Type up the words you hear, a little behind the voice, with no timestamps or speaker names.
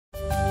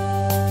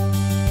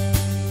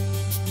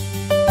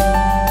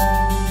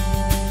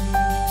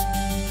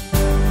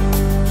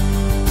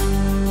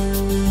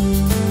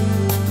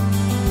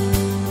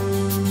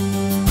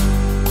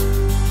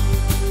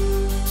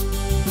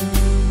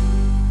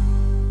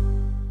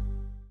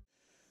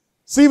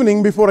This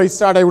evening, before I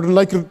start, I would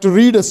like to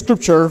read a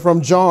scripture from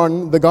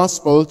John, the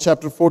Gospel,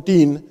 chapter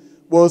 14,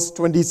 verse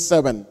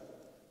 27.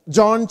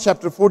 John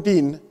chapter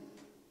 14,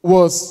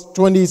 verse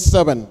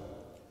 27.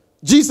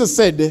 Jesus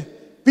said,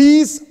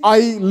 "Peace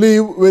I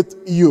leave with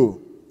you.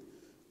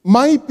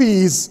 My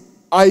peace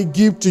I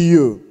give to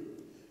you.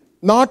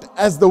 Not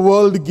as the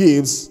world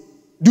gives,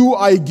 do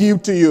I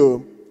give to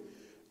you.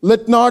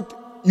 Let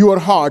not your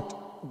heart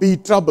be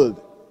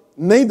troubled,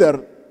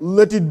 neither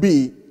let it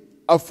be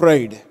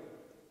afraid."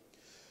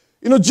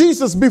 You know,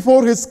 Jesus,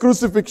 before his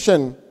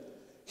crucifixion,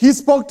 he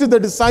spoke to the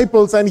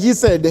disciples and he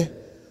said,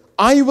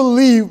 "I will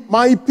leave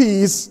my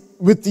peace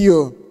with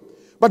you.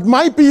 But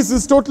my peace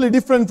is totally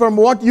different from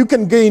what you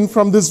can gain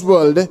from this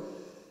world.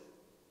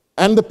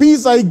 And the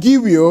peace I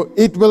give you,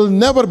 it will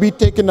never be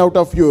taken out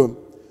of you.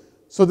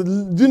 So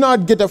do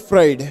not get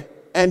afraid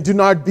and do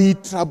not be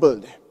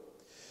troubled."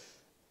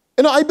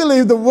 You know, I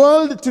believe the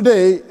world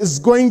today is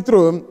going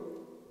through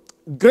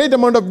a great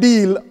amount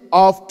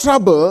of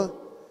trouble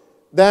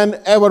than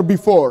ever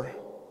before.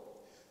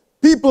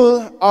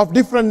 People of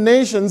different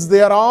nations,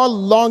 they are all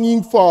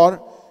longing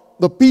for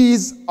the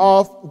peace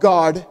of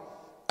God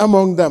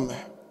among them.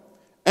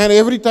 And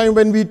every time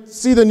when we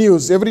see the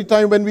news, every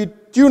time when we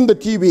tune the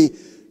TV,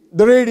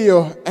 the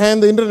radio,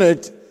 and the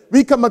internet,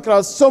 we come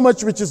across so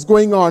much which is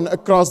going on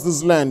across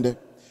this land.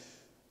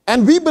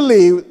 And we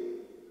believe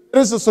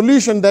there is a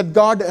solution that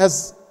God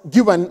has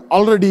given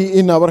already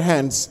in our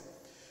hands.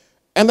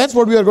 And that's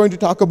what we are going to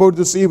talk about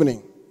this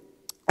evening.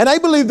 And I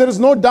believe there is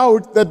no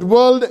doubt that the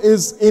world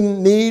is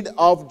in need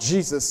of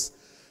Jesus.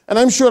 And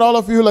I'm sure all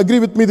of you will agree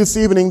with me this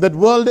evening that the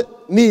world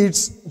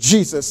needs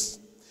Jesus.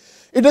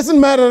 It doesn't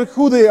matter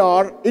who they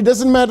are. It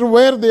doesn't matter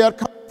where they are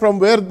coming from,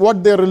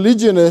 what their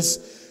religion is.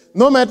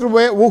 No matter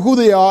who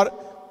they are,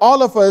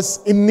 all of us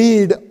in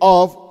need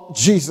of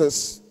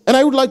Jesus. And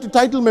I would like to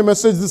title my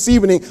message this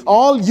evening,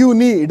 "All You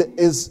Need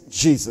is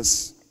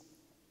Jesus."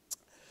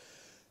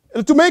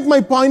 To make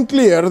my point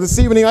clear this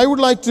evening, I would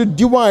like to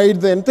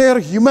divide the entire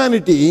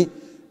humanity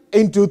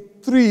into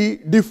three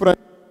different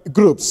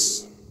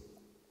groups.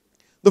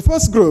 The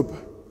first group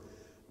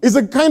is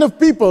a kind of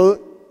people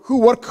who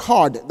work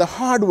hard, the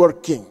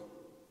hard-working,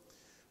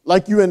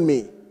 like you and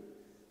me.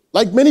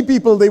 Like many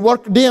people, they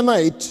work day and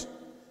night,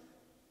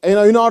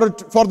 in order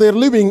for their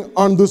living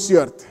on this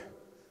earth.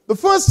 The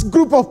first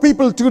group of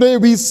people today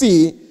we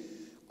see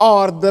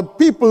are the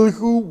people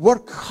who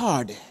work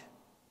hard.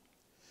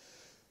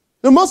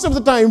 Now, most of the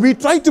time, we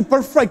try to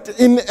perfect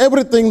in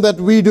everything that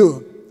we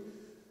do.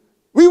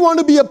 We want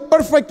to be a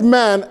perfect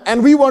man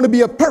and we want to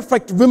be a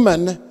perfect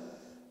woman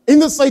in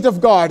the sight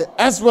of God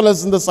as well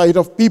as in the sight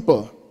of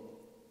people.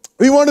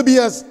 We want to be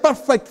a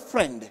perfect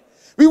friend.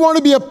 We want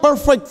to be a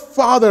perfect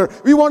father.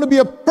 We want to be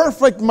a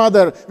perfect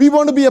mother. We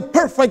want to be a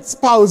perfect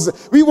spouse.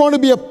 We want to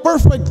be a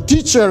perfect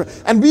teacher.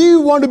 And we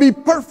want to be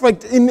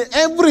perfect in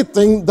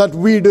everything that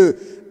we do.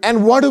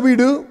 And what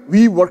do?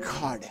 We work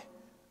hard.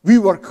 We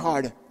work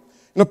hard.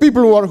 You know,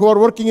 people who are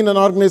working in an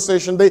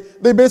organization,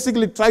 they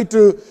basically try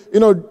to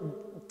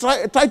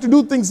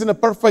do things in a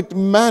perfect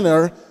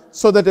manner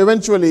so that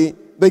eventually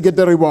they get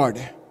the reward.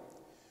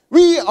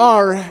 We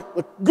are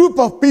a group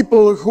of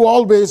people who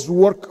always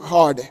work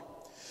hard.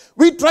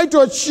 We try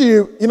to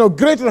achieve,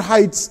 greater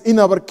heights in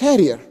our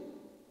career.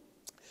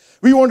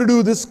 We want to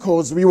do this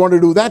course, we want to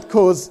do that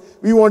course,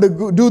 we want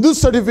to do this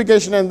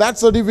certification and that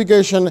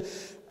certification.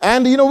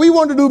 And, we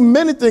want to do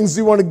many things.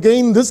 We want to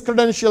gain this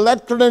credential,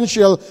 that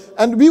credential.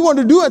 And we want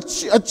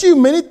to achieve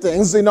many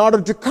things in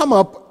order to come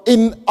up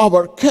in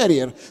our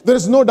career. There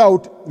is no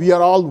doubt we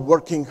are all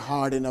working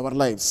hard in our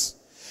lives.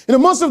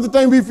 Most of the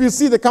time, if you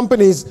see the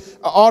companies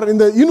or in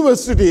the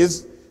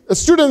universities, the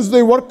students,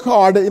 they work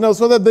hard,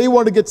 so that they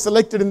want to get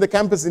selected in the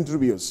campus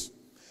interviews.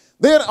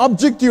 Their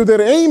objective,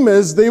 their aim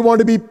is they want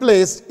to be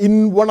placed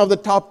in one of the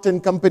top 10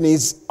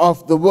 companies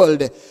of the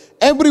world.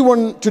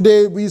 Everyone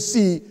today we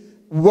see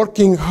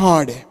working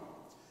hard.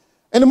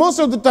 And most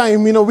of the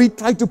time, we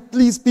try to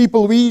please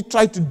people, we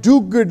try to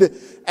do good,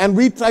 and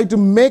we try to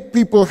make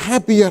people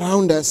happy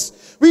around us.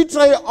 We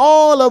try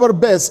all our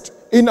best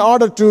in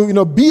order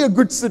to, be a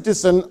good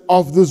citizen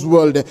of this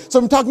world. So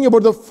I'm talking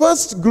about the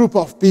first group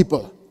of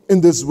people in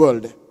this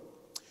world.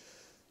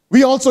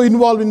 We also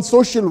involved in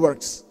social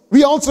works.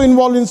 We also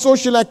involved in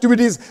social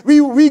activities.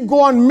 We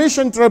go on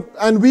mission trip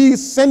and we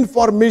send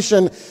for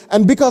mission.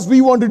 And because we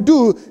want to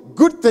do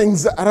good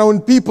things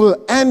around people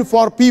and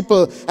for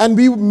people, and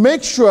we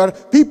make sure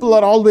people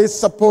are always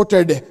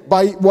supported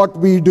by what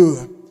we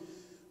do.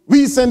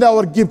 We send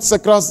our gifts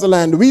across the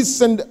land. We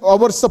send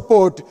our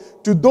support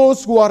to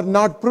those who are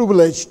not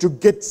privileged to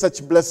get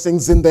such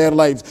blessings in their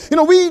lives.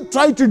 We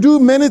try to do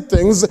many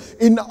things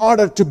in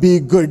order to be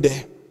good.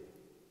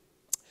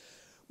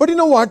 But you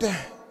know what?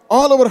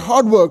 All our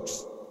hard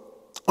works,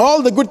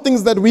 all the good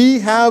things that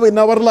we have in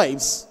our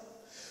lives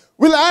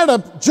will add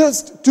up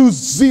just to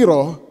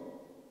zero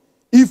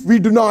if we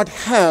do not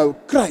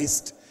have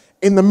Christ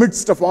in the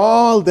midst of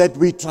all that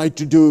we try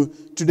to do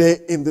today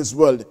in this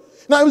world.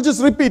 Now, I will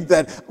just repeat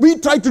that. We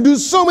try to do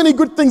so many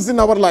good things in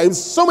our lives,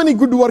 so many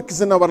good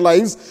works in our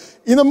lives.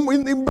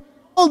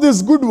 all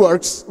these good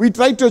works we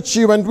try to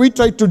achieve and we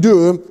try to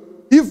do,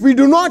 if we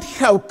do not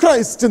have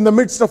Christ in the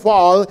midst of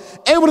all,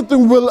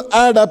 everything will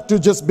add up to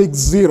just big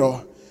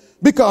zero.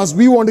 Because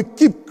we want to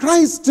keep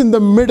Christ in the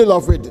middle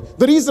of it.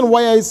 The reason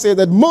why I say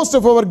that most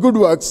of our good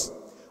works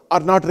are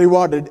not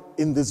rewarded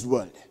in this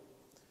world.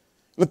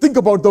 Now think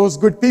about those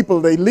good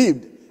people. They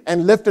lived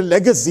and left a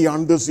legacy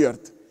on this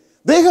earth.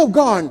 They have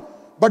gone,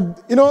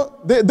 but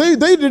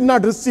they did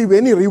not receive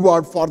any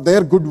reward for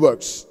their good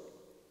works.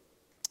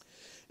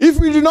 If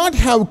we do not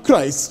have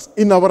Christ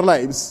in our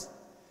lives,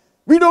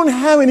 we don't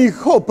have any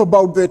hope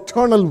about the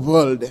eternal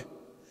world.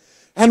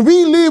 And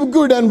we live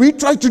good and we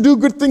try to do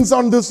good things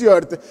on this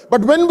earth.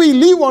 But when we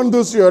leave on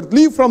this earth,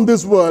 leave from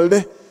this world,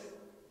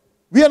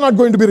 we are not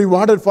going to be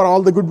rewarded for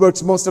all the good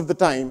works most of the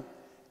time.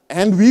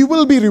 And we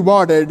will be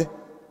rewarded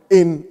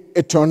in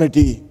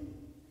eternity.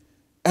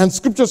 And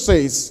Scripture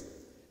says,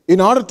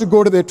 in order to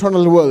go to the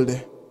eternal world,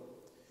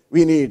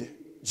 we need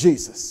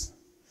Jesus.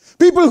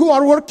 People who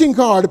are working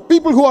hard,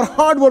 people who are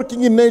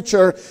hardworking in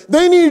nature,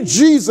 they need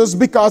Jesus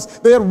because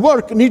their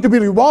work need to be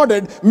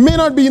rewarded. May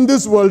not be in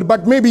this world,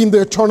 but maybe in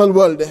the eternal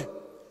world.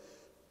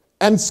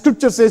 And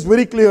Scripture says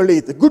very clearly,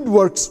 the good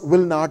works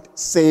will not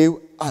save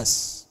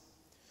us.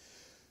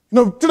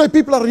 Today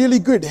people are really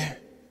good,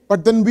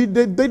 but then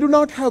they do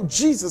not have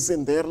Jesus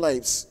in their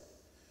lives.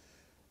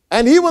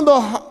 And even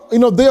though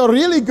they are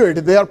really good,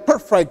 they are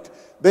perfect,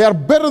 they are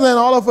better than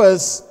all of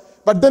us,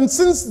 but then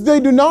since they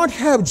do not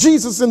have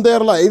Jesus in their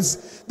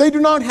lives, they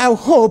do not have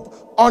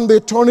hope on the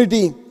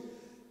eternity.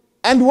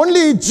 And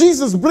only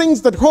Jesus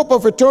brings that hope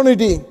of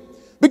eternity.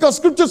 Because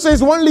Scripture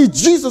says only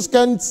Jesus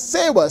can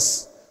save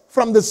us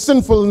from the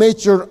sinful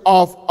nature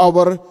of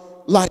our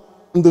life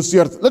on this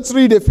earth. Let's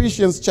read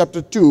Ephesians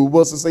chapter 2,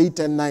 verses 8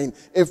 and 9.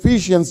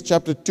 Ephesians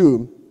chapter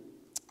 2,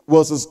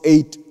 verses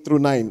 8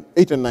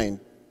 and 9.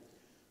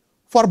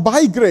 For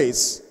by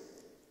grace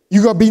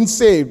you have been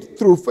saved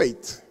through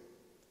faith.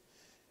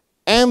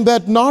 And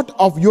that not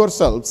of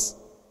yourselves,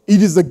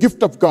 it is the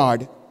gift of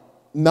God,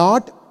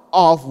 not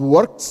of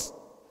works,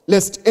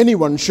 lest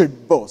anyone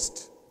should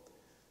boast.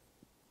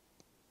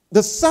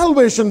 The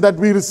salvation that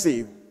we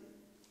receive,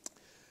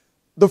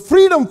 the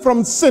freedom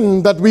from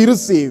sin that we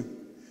receive,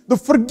 the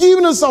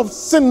forgiveness of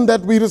sin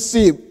that we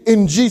receive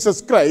in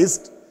Jesus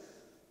Christ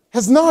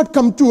has not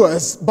come to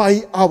us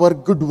by our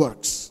good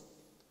works.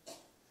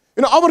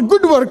 Our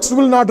good works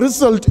will not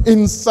result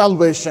in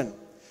salvation.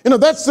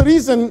 That's the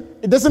reason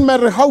it doesn't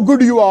matter how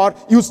good you are,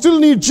 you still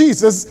need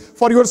Jesus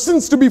for your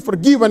sins to be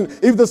forgiven.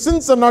 If the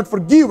sins are not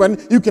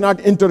forgiven, you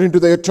cannot enter into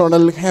the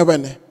eternal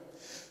heaven.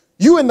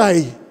 You and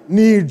I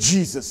need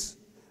Jesus.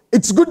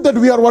 It's good that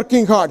we are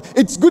working hard.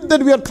 It's good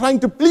that we are trying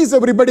to please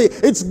everybody.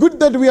 It's good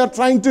that we are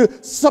trying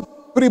to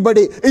support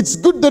everybody. It's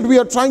good that we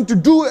are trying to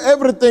do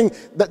everything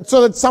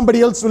so that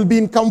somebody else will be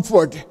in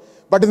comfort.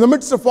 But in the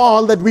midst of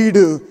all that we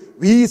do,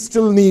 we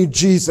still need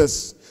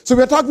Jesus. So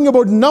we are talking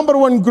about number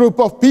one group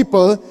of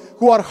people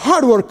who are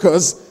hard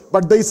workers,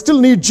 but they still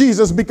need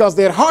Jesus because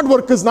their hard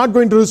work is not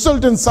going to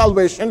result in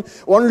salvation.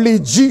 Only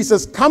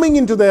Jesus coming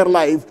into their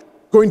life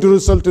going to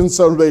result in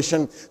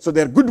salvation. So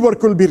their good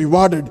work will be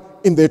rewarded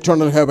in the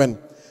eternal heaven.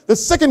 The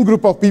second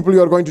group of people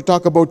you are going to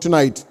talk about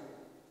tonight,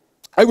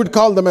 I would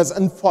call them as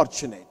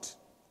unfortunate,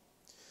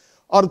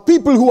 or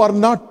people who are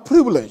not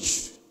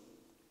privileged.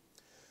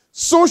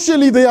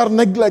 Socially they are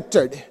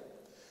neglected.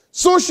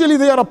 Socially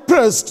they are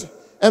oppressed.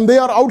 And they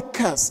are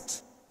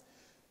outcast.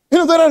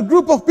 There are a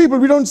group of people,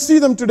 we don't see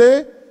them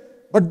today,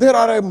 but there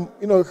are,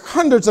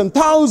 hundreds and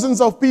thousands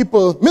of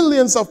people,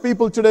 millions of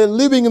people today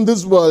living in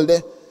this world.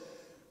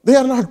 They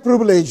are not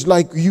privileged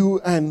like you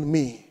and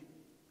me.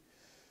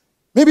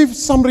 Maybe for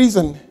some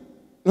reason,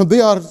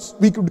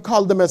 we could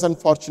call them as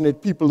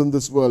unfortunate people in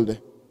this world.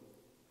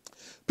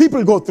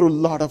 People go through a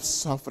lot of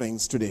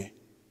sufferings today.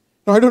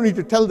 Now, I don't need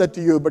to tell that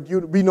to you, but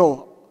we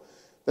know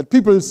that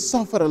people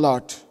suffer a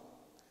lot.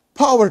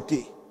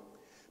 Poverty.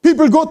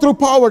 People go through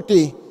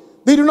poverty.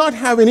 They do not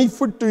have any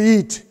food to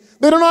eat.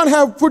 They do not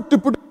have food to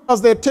put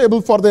across their table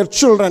for their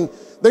children.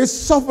 They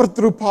suffer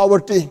through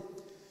poverty.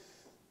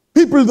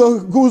 People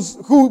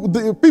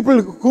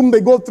whom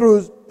they go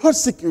through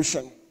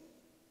persecution.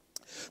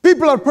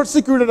 People are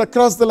persecuted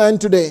across the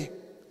land today.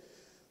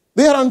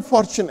 They are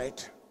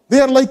unfortunate. They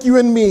are like you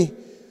and me.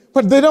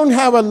 But they don't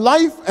have a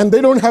life and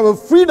they don't have a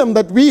freedom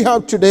that we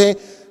have today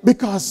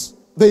because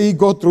they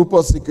go through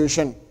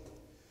persecution.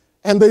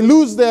 And they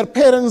lose their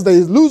parents,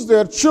 they lose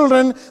their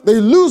children, they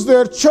lose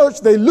their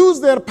church, they lose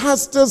their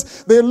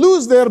pastors, they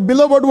lose their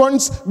beloved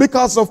ones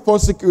because of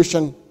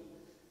persecution.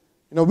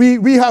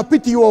 We have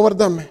pity over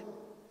them.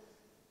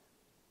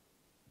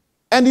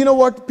 And you know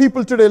what?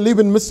 People today live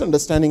in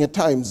misunderstanding at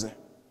times.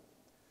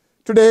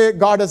 Today,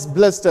 God has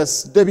blessed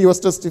us. Debbie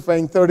was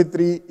testifying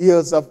 33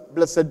 years of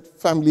blessed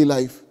family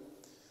life.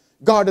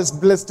 God has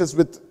blessed us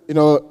with,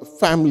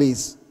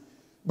 families.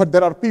 But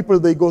there are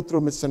people, they go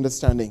through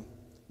misunderstanding.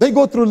 They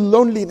go through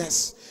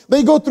loneliness.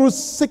 They go through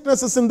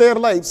sicknesses in their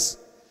lives.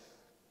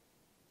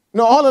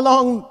 All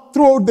along,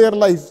 throughout their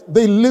life,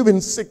 they live in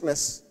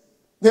sickness.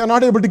 They are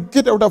not able to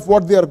get out of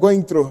what they are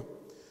going through.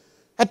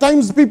 At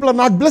times people are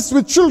not blessed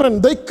with children.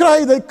 They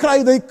cry, they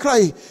cry, they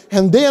cry.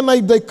 And day and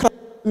night they cry.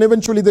 And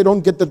eventually they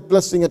don't get that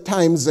blessing at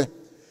times.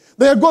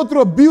 They go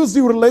through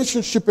abusive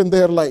relationship in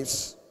their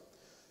lives.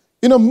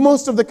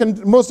 Most of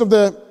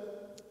the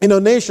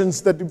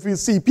nations that if we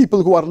see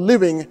people who are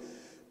living,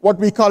 what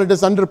we call it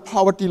as under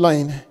poverty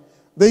line,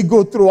 they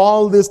go through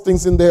all these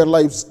things in their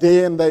lives,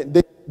 day in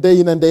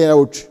and day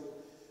out.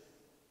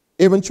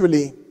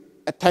 Eventually,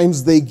 at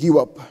times they give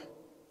up.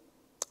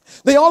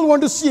 They all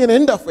want to see an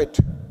end of it.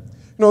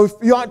 If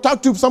you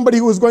talk to somebody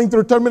who is going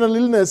through terminal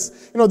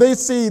illness, they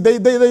say that,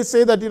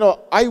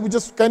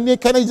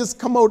 can I just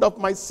come out of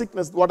my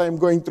sickness, what I'm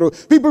going through?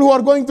 People who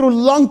are going through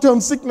long-term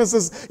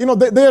sicknesses,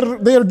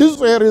 their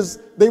desire is,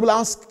 they will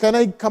ask, can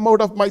I come out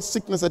of my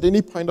sickness at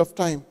any point of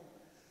time?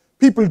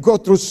 People go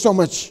through so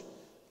much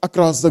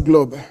across the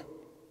globe.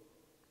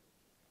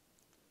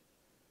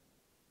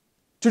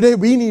 Today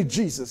we need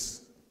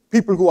Jesus,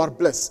 people who are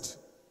blessed,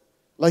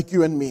 like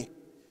you and me.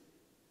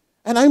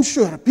 And I'm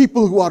sure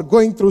people who are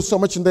going through so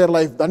much in their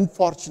life, the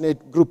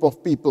unfortunate group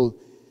of people,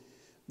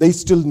 they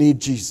still need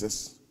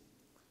Jesus.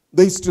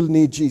 They still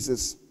need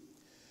Jesus.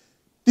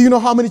 Do you know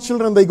how many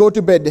children they go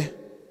to bed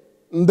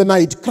in the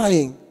night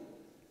crying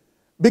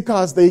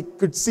because they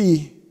could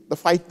see the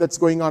fight that's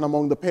going on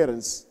among the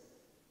parents?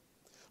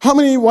 How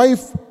many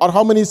wives or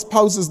how many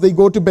spouses they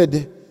go to bed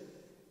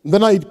in the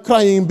night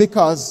crying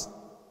because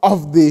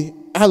of the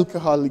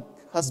alcoholic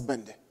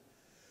husband?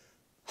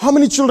 How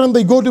many children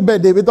they go to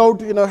bed without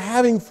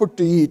having food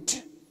to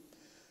eat?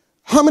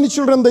 How many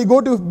children they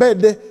go to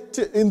bed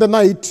in the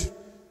night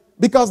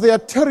because they are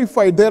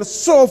terrified, they are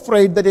so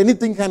afraid that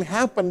anything can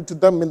happen to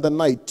them in the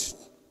night?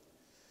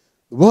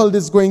 The world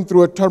is going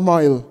through a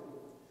turmoil,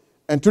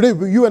 and today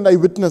you and I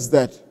witness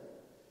that.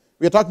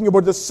 We are talking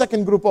about the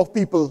second group of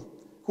people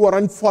who are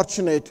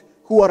unfortunate,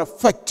 who are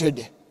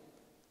affected.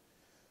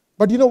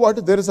 But you know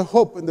what? There is a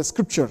hope in the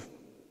scripture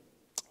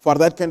for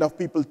that kind of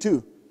people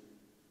too.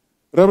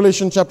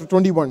 Revelation chapter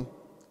 21,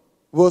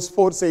 verse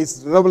 4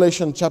 says,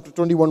 Revelation chapter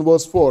 21,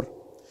 verse 4.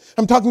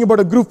 I'm talking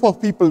about a group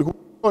of people who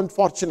are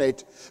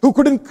unfortunate, who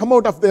couldn't come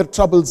out of their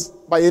troubles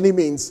by any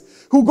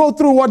means, who go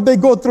through what they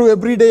go through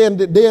every day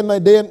and day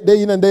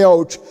in and day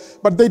out.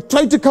 But they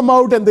try to come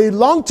out and they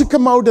long to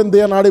come out and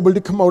they are not able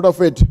to come out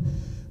of it.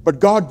 But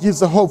God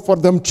gives a hope for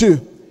them too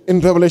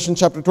in Revelation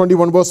chapter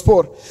 21, verse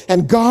 4.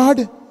 And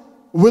God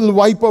will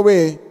wipe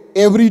away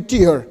every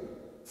tear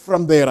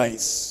from their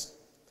eyes.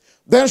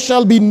 There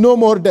shall be no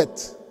more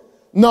death,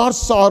 nor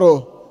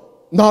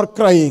sorrow, nor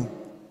crying.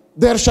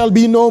 There shall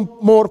be no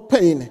more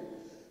pain,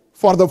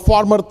 for the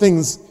former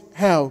things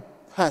have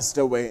passed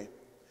away.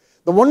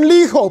 The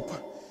only hope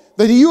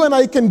that you and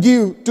I can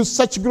give to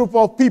such group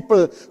of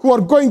people who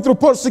are going through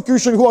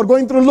persecution, who are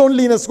going through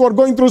loneliness, who are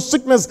going through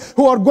sickness,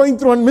 who are going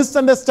through a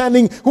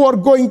misunderstanding, who are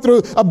going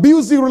through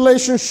abusive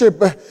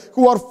relationship,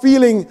 who are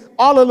feeling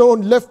all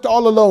alone, left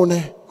all alone,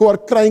 who are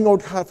crying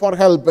out for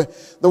help.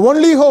 The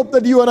only hope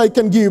that you and I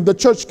can give, the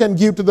church can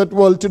give to that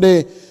world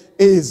today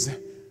is,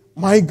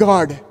 my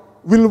God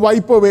will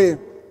wipe away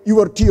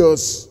your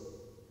tears.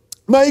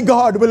 My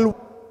God will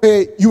wipe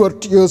away your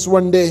tears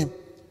one day.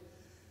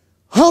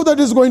 How that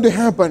is going to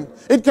happen?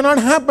 It cannot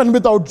happen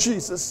without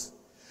Jesus.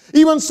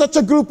 Even such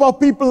a group of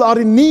people are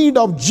in need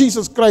of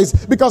Jesus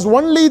Christ, because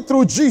only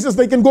through Jesus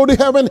they can go to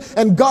heaven,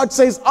 and God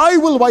says, I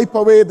will wipe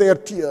away their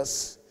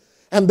tears.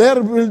 And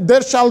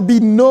there shall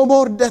be no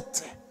more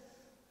death.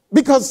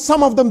 Because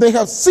some of them they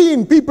have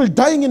seen people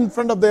dying in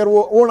front of their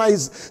own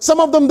eyes. Some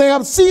of them they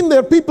have seen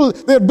their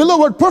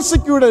beloved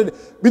persecuted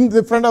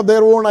in front of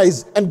their own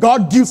eyes. And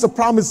God gives a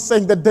promise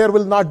saying that there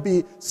will not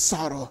be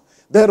sorrow.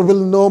 There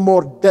will no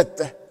more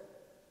death.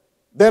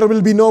 There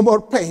will be no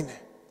more pain,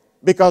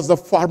 because the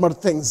former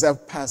things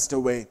have passed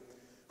away.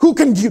 Who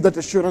can give that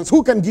assurance?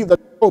 Who can give that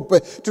hope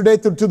today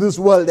to this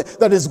world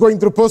that is going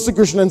through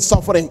persecution and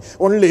suffering?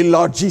 Only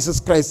Lord Jesus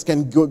Christ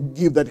can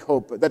give that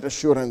hope, that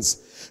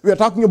assurance. We are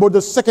talking about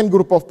the second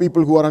group of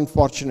people who are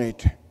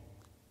unfortunate.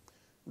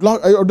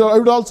 I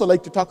would also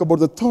like to talk about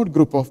the third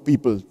group of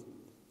people.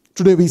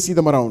 Today we see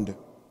them around.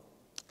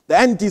 The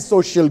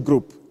antisocial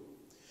group.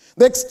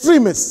 The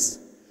extremists.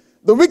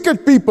 The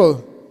wicked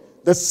people.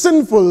 The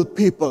sinful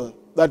people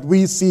that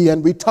we see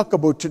and we talk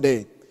about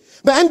today.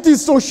 The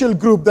antisocial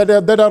group that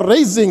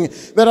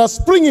are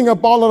springing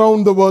up all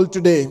around the world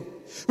today.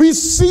 We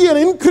see an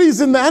increase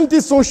in the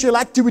antisocial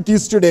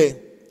activities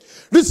today.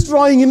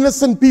 Destroying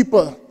innocent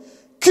people,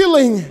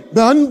 killing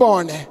the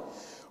unborn,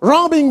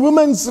 robbing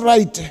women's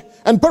rights,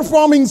 and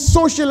performing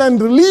social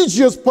and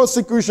religious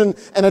persecution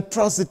and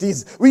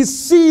atrocities. We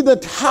see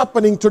that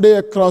happening today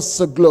across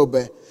the globe.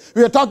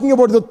 We are talking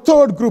about the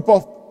third group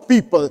of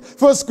people.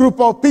 First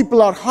group of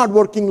people are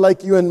hardworking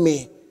like you and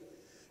me.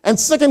 And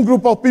second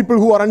group of people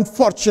who are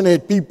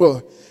unfortunate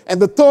people.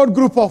 And the third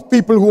group of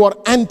people who are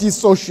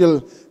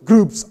antisocial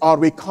groups, or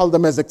we call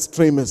them as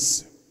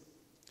extremists.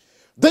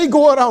 They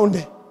go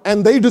around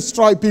and they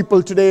destroy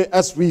people today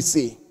as we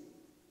see.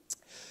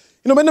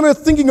 When we're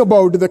thinking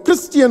about the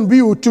Christian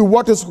view to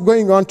what is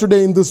going on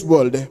today in this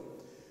world, and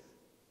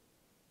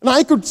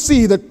I could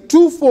see the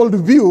twofold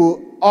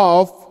view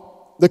of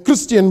the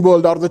Christian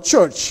world or the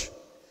church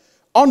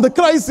on the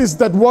crisis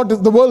that what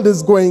the world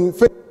is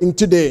facing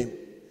today.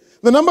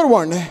 The number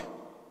one,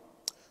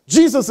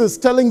 Jesus is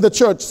telling the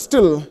church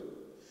still,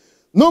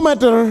 no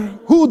matter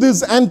who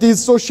these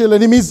anti-social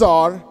enemies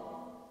are,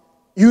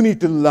 you need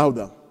to love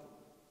them.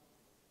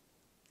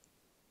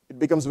 It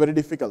becomes very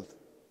difficult.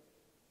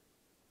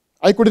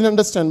 I couldn't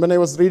understand when I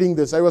was reading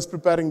this, I was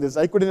preparing this,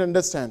 I couldn't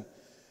understand.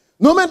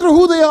 No matter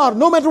who they are,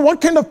 no matter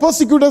what kind of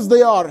persecutors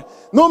they are,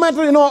 no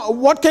matter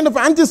what kind of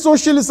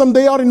anti-socialism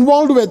they are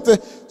involved with,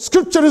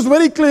 Scripture is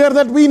very clear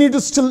that we need to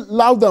still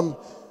love them.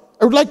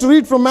 I would like to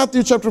read from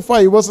Matthew chapter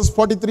 5, verses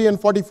 43 and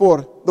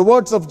 44, the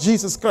words of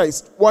Jesus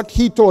Christ, what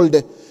he told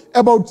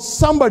about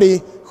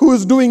somebody who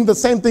is doing the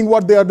same thing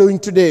what they are doing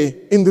today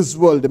in this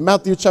world.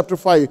 Matthew chapter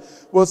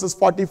 5, verses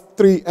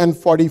 43 and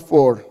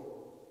 44.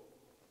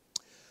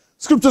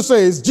 Scripture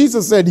says,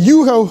 Jesus said,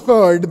 "You have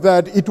heard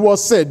that it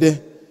was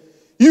said,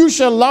 you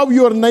shall love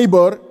your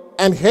neighbor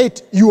and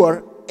hate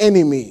your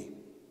enemy."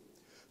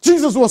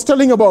 Jesus was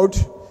telling about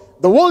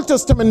the Old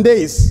Testament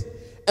days.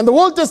 And the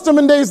Old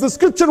Testament days, the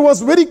Scripture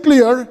was very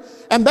clear,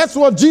 and that's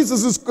what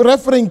Jesus is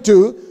referring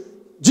to.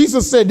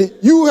 Jesus said,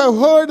 "You have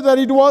heard that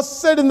it was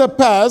said in the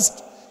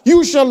past,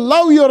 you shall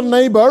love your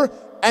neighbor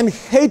and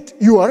hate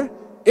your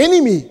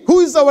enemy." Who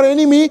is our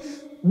enemy?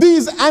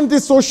 These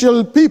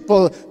antisocial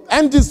people,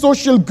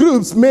 antisocial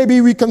groups,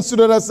 maybe we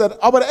consider as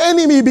our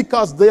enemy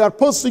because they are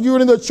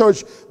persecuting the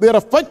church, they are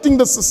affecting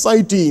the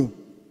society.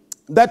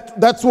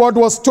 That's what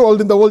was told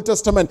in the Old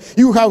Testament.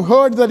 You have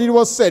heard that it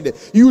was said,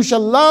 you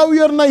shall love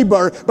your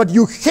neighbor, but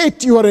you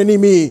hate your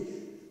enemy.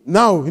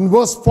 Now, in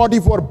verse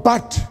 44,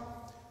 but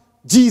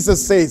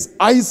Jesus says,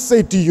 "I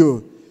say to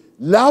you,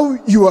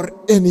 love your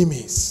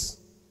enemies.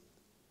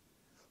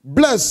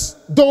 Bless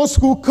those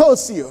who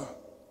curse you.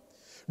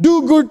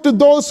 Do good to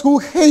those who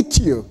hate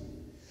you.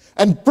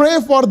 And pray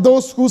for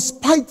those who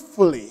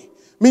spitefully,"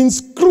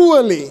 means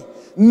cruelly,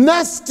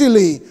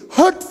 nastily,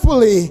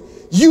 hurtfully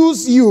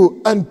use you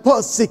and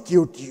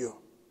persecute you.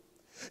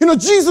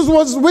 Jesus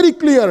was very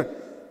clear.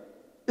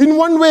 In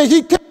one way,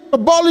 he can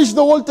abolish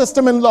the Old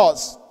Testament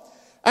laws.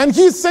 And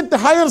he set the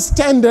higher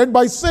standard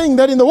by saying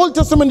that in the Old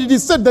Testament it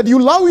is said that you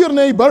love your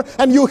neighbor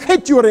and you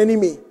hate your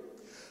enemy.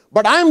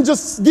 But I'm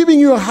just giving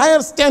you a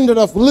higher standard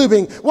of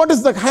living. What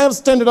is the higher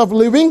standard of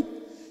living?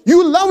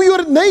 You love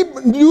your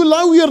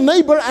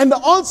neighbor and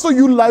also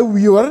you love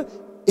your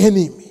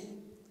enemy.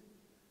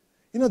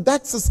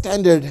 That's the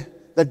standard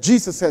that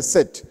Jesus has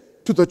set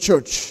to the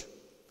church.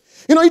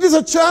 It is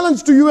a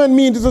challenge to you and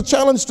me, it is a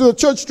challenge to the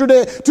church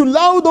today to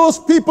love those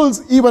people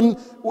even,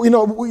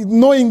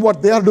 knowing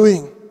what they are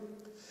doing.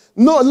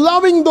 No,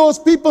 loving those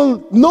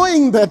people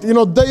knowing that,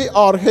 they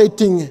are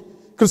hating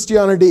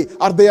Christianity,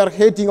 or they are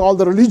hating all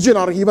the religion,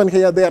 or even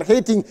here they are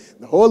hating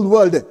the whole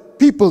world,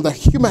 people, the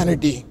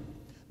humanity.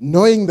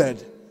 Knowing that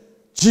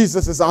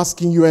Jesus is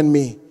asking you and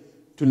me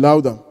to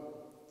love them.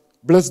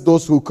 Bless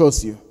those who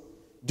curse you.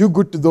 Do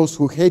good to those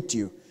who hate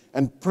you.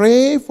 And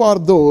pray for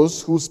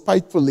those who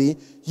spitefully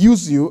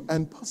use you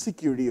and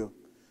persecute you.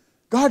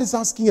 God is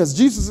asking us,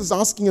 Jesus is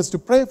asking us to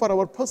pray for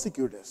our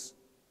persecutors.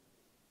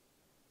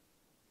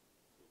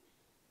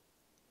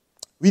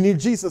 We need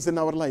Jesus in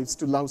our lives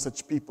to love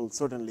such people,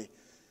 certainly.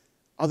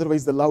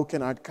 Otherwise, the love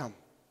cannot come.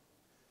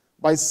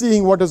 By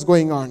seeing what is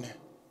going on,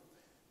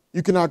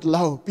 you cannot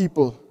love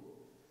people.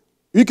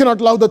 You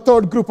cannot love the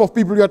third group of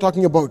people we are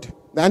talking about,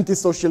 the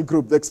antisocial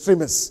group, the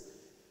extremists.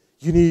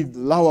 You need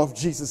love of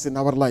Jesus in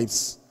our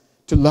lives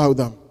to love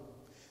them.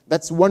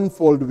 That's one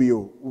fold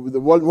view,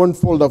 one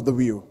fold of the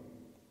view.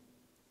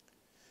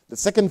 The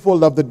second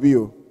fold of the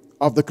view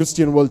of the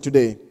Christian world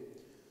today,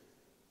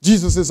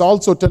 Jesus is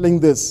also telling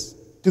this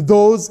to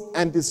those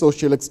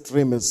antisocial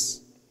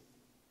extremists.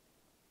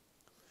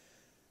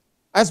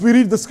 As we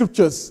read the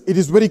Scriptures, it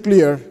is very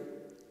clear,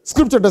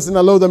 Scripture doesn't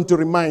allow them to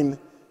remain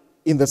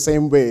in the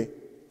same way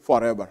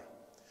forever.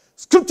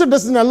 Scripture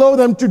doesn't allow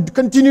them to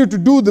continue to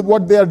do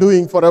what they are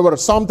doing forever.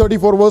 Psalm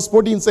 34 verse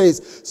 14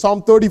 says,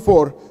 Psalm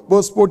 34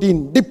 verse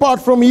 14,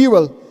 "Depart from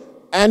evil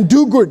and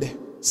do good,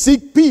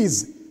 seek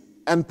peace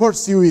and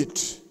pursue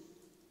it."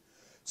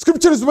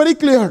 Scripture is very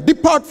clear,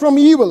 depart from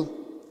evil.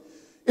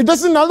 It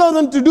doesn't allow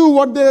them to do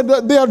what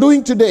they are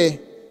doing today.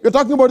 We're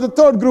talking about the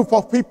third group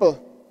of people.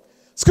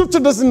 Scripture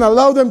doesn't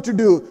allow them to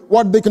do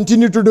what they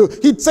continue to do.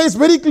 It says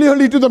very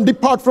clearly to them,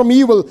 depart from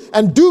evil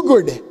and do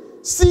good.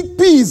 Seek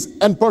peace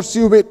and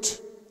pursue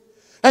it.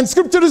 And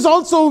Scripture is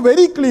also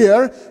very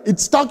clear.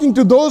 It's talking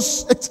to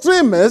those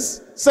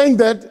extremists, saying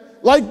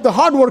that like the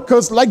hard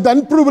workers, like the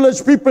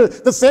unprivileged people,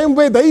 the same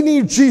way they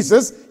need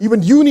Jesus,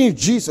 even you need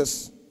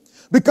Jesus.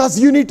 Because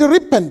you need to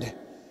repent.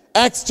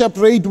 Acts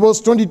chapter 8 verse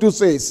 22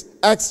 says,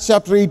 Acts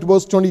chapter 8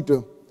 verse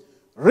 22,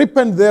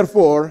 "Repent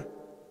therefore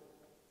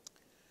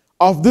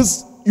of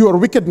this your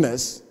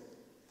wickedness,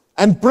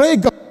 and pray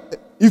God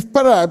if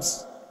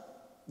perhaps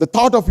the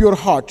thought of your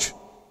heart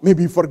may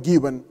be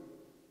forgiven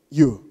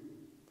you."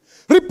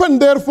 Repent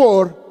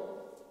therefore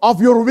of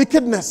your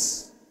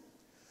wickedness.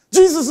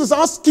 Jesus is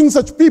asking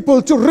such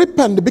people to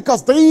repent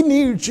because they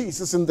need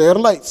Jesus in their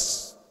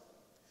lives.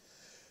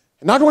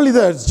 Not only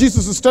that,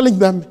 Jesus is telling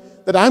them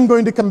that I'm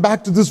going to come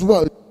back to this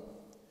world.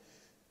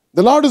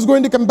 The Lord is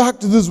going to come back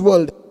to this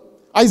world.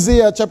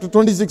 Isaiah chapter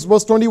 26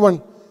 verse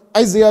 21.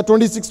 Isaiah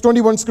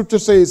 26:21 scripture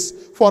says,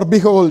 "For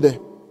behold,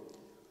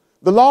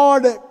 the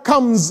Lord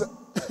comes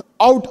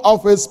out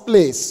of his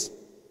place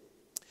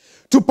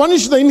to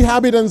punish the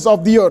inhabitants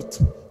of the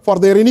earth for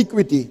their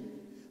iniquity.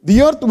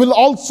 The earth will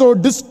also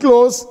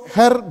disclose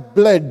her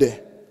blood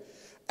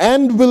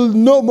and will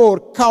no more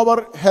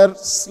cover her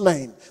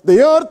slain."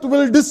 The earth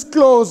will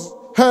disclose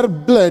her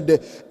blood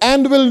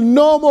and will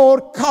no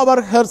more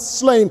cover her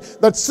slain.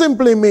 That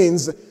simply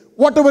means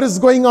whatever is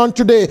going on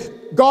today,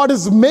 God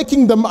is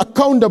making them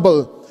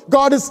accountable.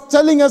 God is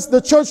telling us, the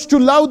church, to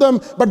love them,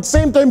 but at the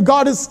same time,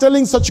 God is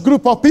telling such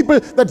group of people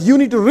that you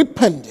need to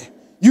repent.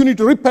 You need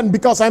to repent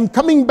because I'm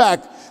coming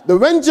back. The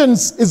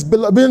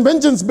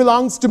vengeance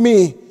belongs to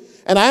me,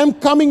 and I am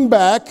coming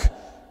back.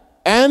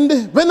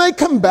 And when I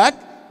come back,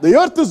 the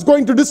earth is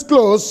going to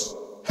disclose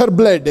her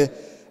blood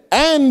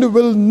and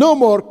will no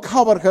more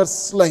cover her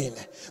slain.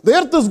 The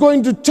earth is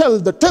going to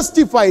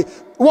testify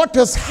what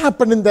has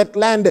happened in that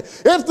land.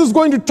 Earth is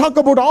going to talk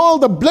about all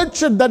the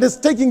bloodshed that is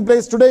taking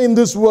place today in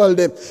this world.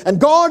 And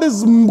God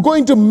is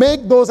going to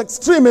make those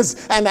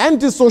extremists and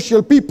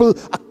antisocial people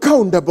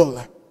accountable.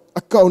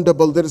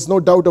 Accountable. There is no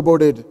doubt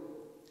about it.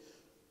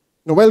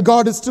 Now, while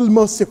God is still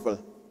merciful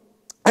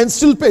and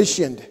still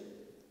patient,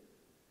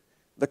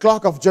 the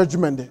clock of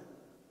judgment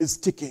is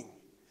ticking.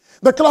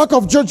 The clock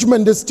of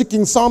judgment is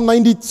ticking. Psalm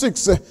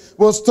 96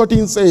 verse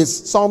 13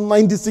 says, Psalm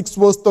 96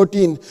 verse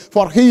 13,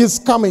 "For he is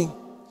coming.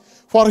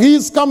 For he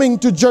is coming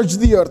to judge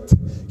the earth.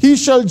 He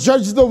shall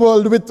judge the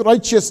world with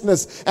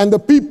righteousness and the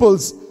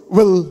peoples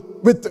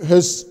with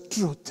his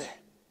truth."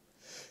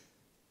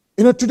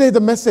 Today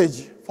the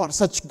message for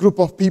such group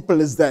of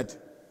people is that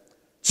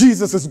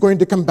Jesus is going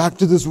to come back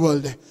to this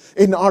world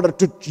in order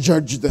to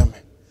judge them.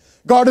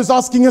 God is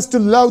asking us to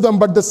love them,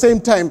 but at the same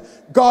time,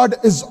 God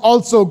is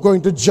also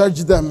going to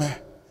judge them.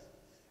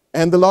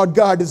 And the Lord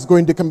God is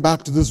going to come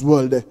back to this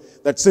world.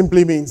 That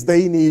simply means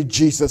they need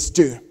Jesus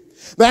too.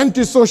 The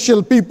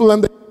antisocial people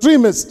and the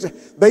extremists,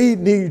 they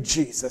need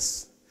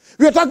Jesus.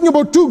 We are talking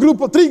about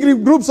three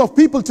groups of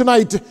people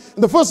tonight.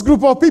 The first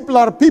group of people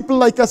are people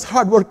like us,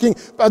 hardworking.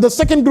 The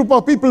second group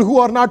of people who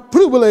are not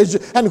privileged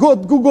and who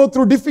go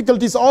through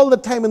difficulties all the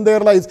time in their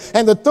lives.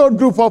 And the third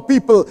group of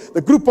people,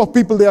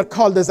 they are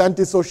called as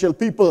antisocial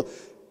people.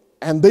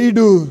 And they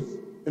do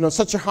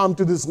such a harm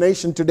to this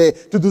nation today,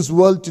 to this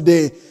world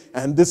today.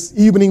 And this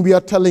evening we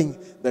are telling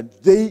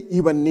that they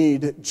even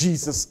need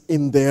Jesus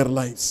in their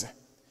lives.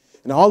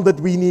 And all that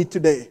we need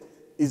today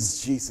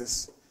is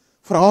Jesus.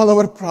 For all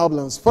our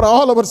problems, for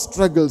all our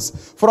struggles,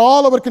 for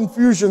all our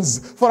confusions,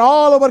 for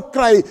all our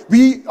cry,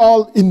 we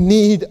all in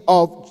need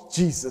of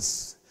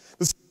Jesus.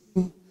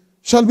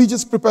 Shall we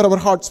just prepare our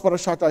hearts for a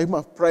short time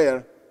of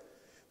prayer?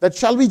 That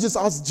shall we just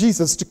ask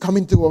Jesus to come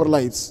into our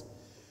lives?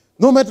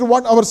 No matter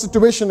what our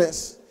situation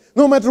is,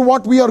 no matter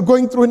what we are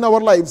going through in our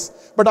lives,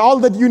 but all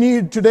that you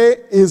need today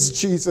is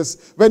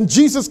Jesus. When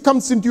Jesus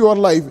comes into your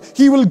life,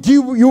 he will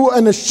give you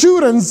an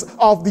assurance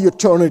of the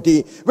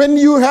eternity. When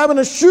you have an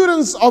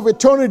assurance of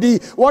eternity,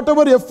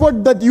 whatever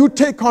effort that you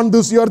take on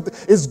this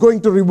earth is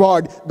going to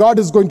reward. God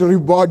is going to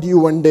reward you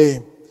one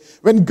day.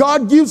 When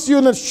God gives you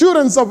an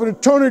assurance of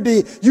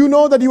eternity, you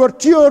know that your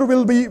tear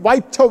will be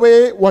wiped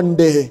away one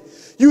day.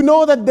 You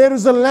know that there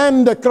is a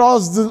land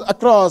across.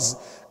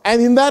 And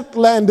in that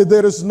land,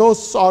 there is no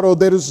sorrow,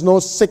 there is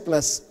no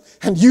sickness.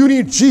 And you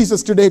need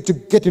Jesus today to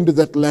get into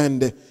that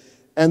land.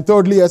 And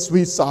thirdly, as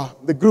we saw,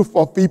 the group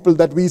of people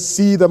that we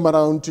see them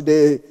around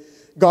today,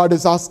 God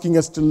is asking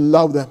us to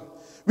love them.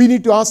 We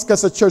need to ask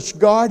as a church,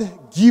 God,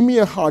 give me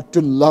a heart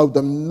to love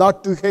them,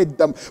 not to hate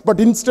them. But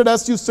instead,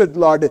 as you said,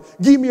 Lord,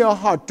 give me a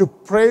heart to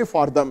pray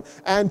for them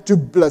and to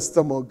bless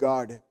them, oh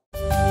God.